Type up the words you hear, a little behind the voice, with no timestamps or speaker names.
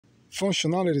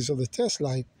functionalities of the test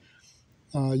light.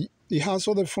 It has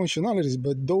other functionalities,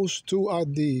 but those two are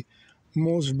the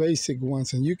most basic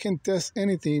ones. And you can test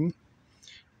anything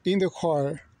in the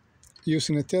car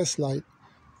using a test light.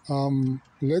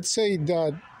 Let's say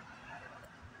that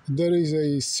there is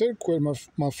a circuit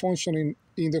malfunctioning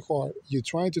in the car. You're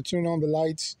trying to turn on the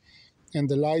lights and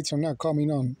the lights are not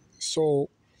coming on. So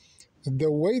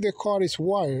the way the car is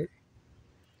wired,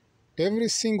 every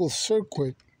single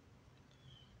circuit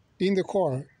in the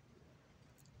car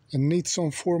needs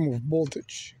some form of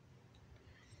voltage.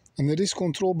 And it is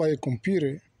controlled by a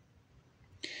computer.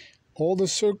 All the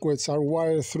circuits are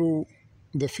wired through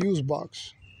the fuse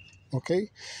box. Okay?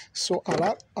 So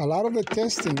a lot of the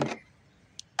testing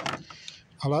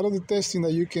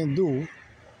that you can do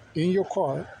in your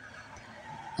car,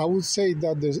 I would say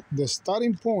that the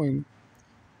starting point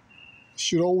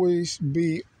should always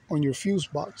be on your fuse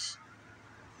box.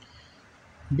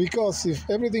 Because if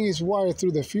everything is wired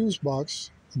through the fuse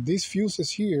box, these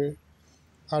fuses here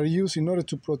are used in order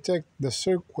to protect the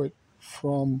circuit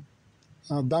from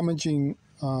damaging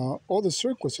other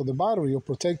circuits of the battery, or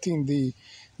protecting the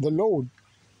load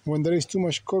when there is too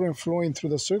much current flowing through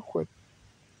the circuit.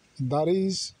 That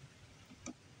is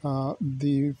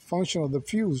the function of the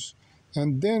fuse.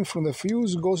 And then from the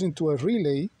fuse goes into a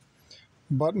relay,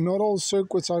 but not all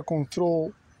circuits are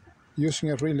controlled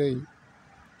using a relay.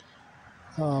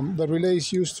 The relay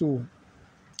is used to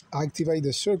activate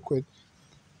the circuit.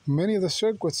 Many of the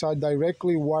circuits are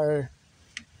directly wired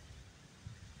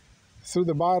through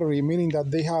the battery, meaning that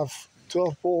they have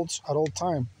 12 volts at all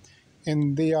time,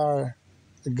 and they are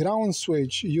ground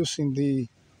switch using the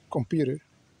computer.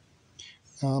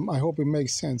 I hope it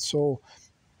makes sense. So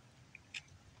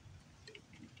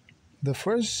the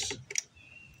first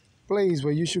place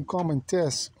where you should come and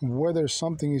test whether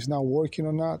something is not working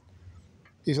or not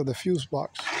is at the fuse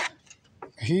box.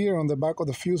 Here on the back of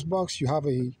the fuse box, you have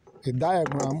a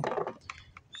diagram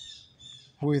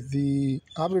with the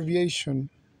abbreviation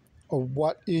of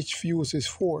what each fuse is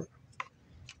for.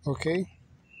 Okay?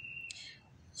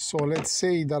 So let's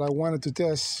say that I wanted to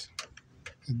test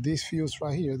this fuse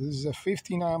right here. This is a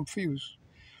 15 amp fuse.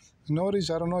 Notice,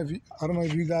 I don't know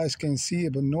if you guys can see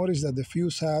it, but notice that the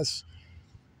fuse has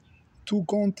two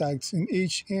contacts in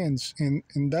each ends,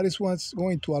 and that is what's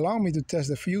going to allow me to test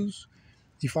the fuse.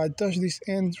 If I touch this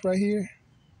end right here,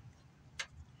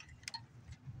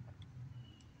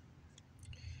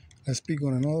 let's pick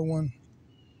on another one.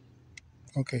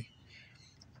 Okay,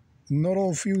 not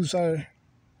all fuses are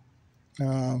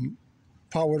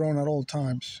powered on at all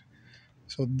times.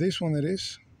 So this one it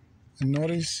is, and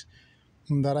notice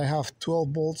that I have 12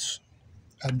 volts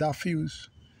at that fuse.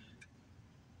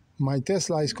 My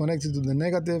Tesla is connected to the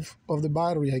negative of the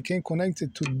battery. I can connect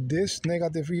it to this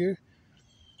negative here,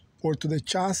 or to the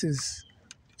chassis.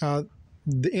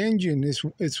 The engine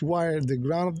is wired.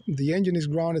 The engine is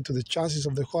grounded to the chassis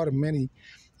of the car at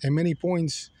many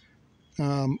points.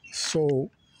 So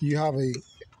you have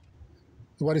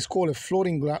what is called a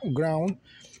floating ground.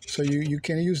 So you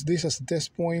can use this as a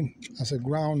test point, as a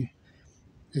ground.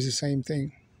 It's the same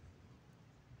thing.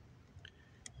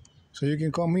 So you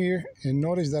can come here and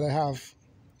notice that I have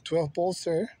 12 volts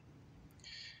there.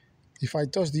 If I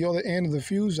touch the other end of the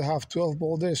fuse, I have 12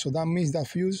 volts there. So that means that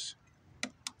fuse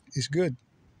is good.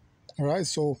 All right,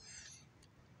 so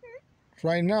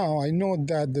right now I know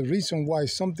that the reason why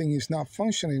something is not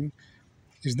functioning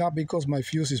is not because my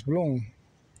fuse is blown.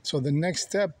 So the next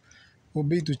step will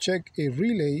be to check a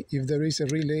relay, if there is a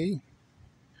relay,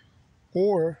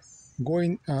 or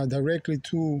going directly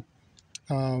to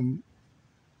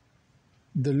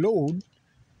the load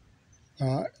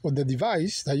or the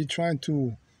device that you're trying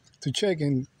to check,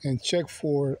 and check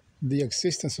for the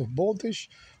existence of voltage,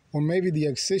 or maybe the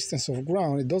existence of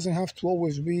ground. It doesn't have to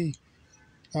always be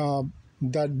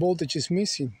that voltage is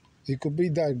missing. It could be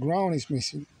that ground is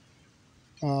missing.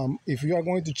 If you are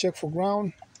going to check for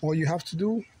ground, all you have to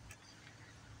do,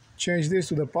 change this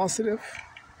to the positive.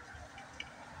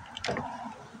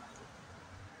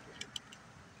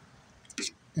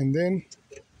 And then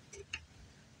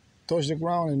touch the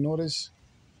ground and notice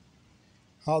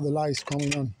how the light is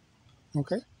coming on.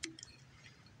 Okay?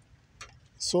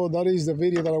 So that is the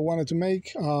video that I wanted to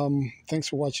make. Thanks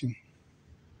for watching.